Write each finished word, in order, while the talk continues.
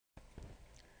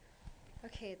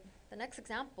Okay, the next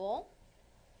example.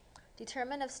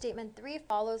 Determine if statement 3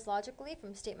 follows logically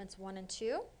from statements 1 and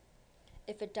 2.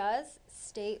 If it does,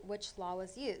 state which law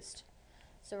was used.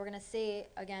 So we're going to say,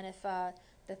 again, if the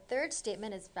third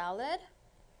statement is valid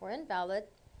or invalid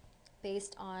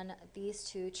based on these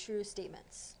two true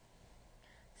statements.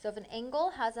 So if an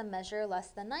angle has a measure less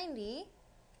than 90,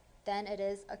 then it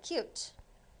is acute.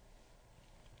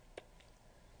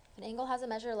 If an angle has a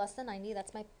measure less than 90,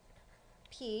 that's my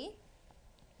P,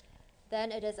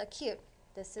 then it is acute.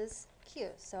 This is Q.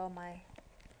 So my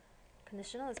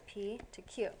conditional is P to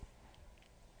Q.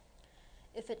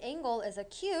 If an angle is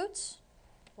acute,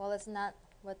 well, it's not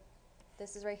what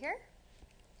this is right here.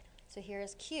 So here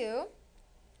is Q.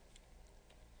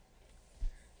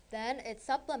 Then its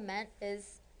supplement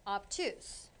is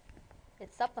obtuse.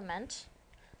 Its supplement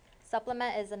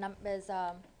is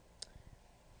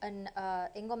an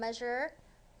angle measure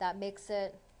that makes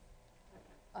it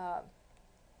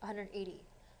 180.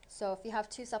 So if you have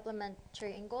two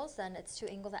supplementary angles, then it's two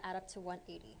angles that add up to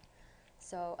 180.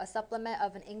 So a supplement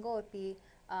of an angle would be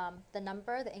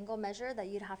the angle measure that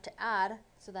you'd have to add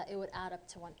so that it would add up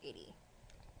to 180.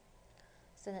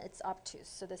 So then it's obtuse.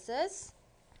 So this is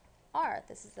R.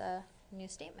 This is a new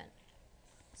statement.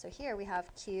 So here we have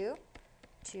Q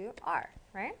to R,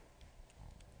 right?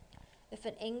 If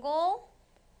an angle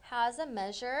has a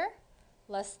measure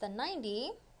less than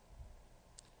 90,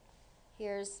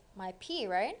 here's my P,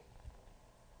 right?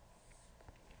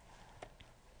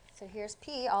 So here's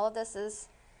P. All of this is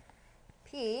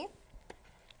P.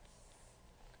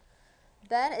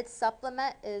 Then its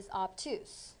supplement is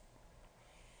obtuse.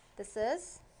 This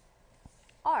is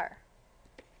R.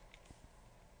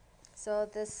 So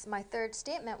my third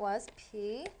statement was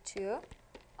P to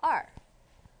R.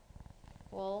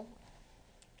 Well,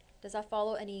 does that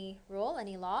follow any rule,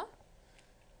 any law?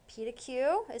 P to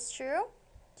Q is true.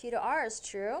 Q to R is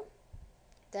true.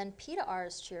 Then P to R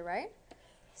is true, right?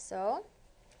 So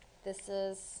this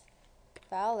is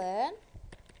valid,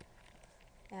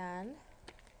 and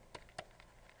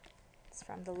it's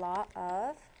from the law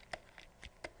of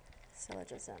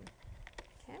syllogism.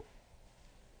 Okay.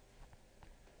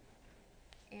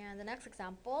 And the next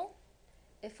example,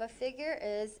 if a figure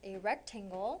is a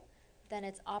rectangle, then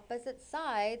its opposite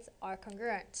sides are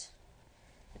congruent.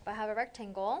 If I have a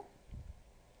rectangle,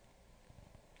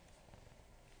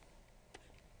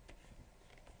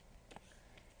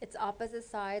 its opposite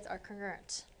sides are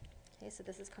congruent. Okay, so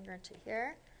this is congruent to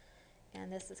here,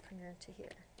 and this is congruent to here.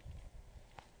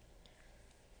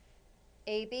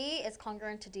 AB is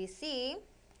congruent to DC.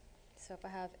 So if I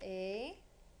have A,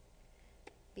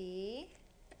 B,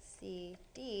 C,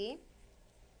 D,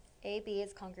 AB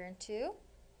is congruent to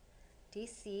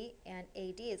DC, and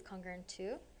AD is congruent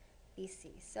to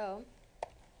BC. So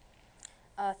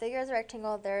figure is a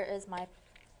rectangle, there is my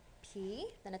P,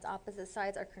 then its opposite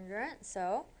sides are congruent,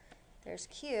 so there's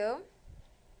Q.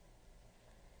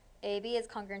 AB is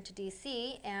congruent to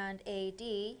DC, and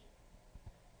AB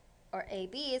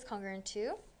is congruent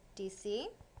to DC,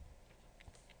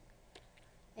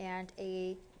 and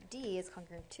AD is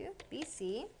congruent to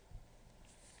BC.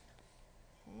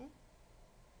 Okay.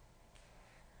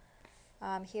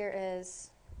 Here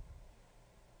is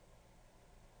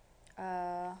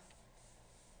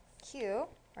Q,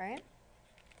 right?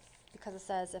 Because it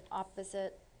says if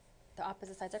the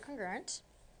opposite sides are congruent.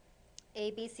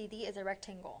 ABCD is a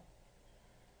rectangle.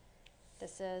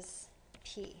 This is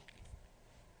P.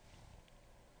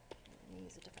 Let me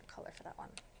use a different color for that one.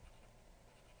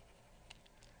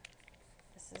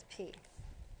 This is P.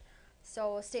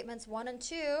 So statements 1 and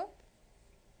 2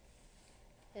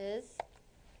 is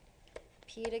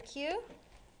P to Q,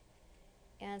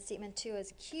 and statement 2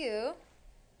 is Q.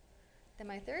 Then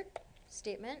my third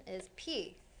statement is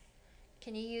P.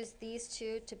 Can you use these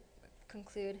two to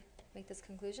make this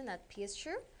conclusion that P is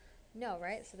true? No,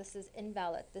 right? So this is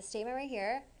invalid. This statement right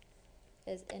here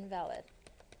is invalid.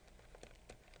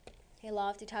 Okay,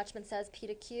 law of detachment says P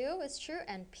to Q is true,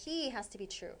 and P has to be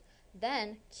true.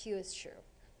 Then Q is true,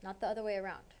 not the other way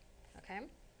around. Okay?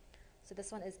 So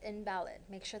this one is invalid.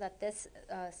 Make sure that this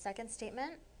second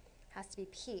statement has to be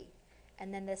P,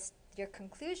 and then your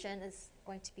conclusion is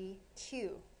going to be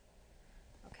Q.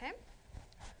 Okay?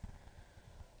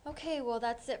 Okay, well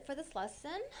that's it for this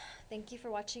lesson. Thank you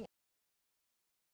for watching.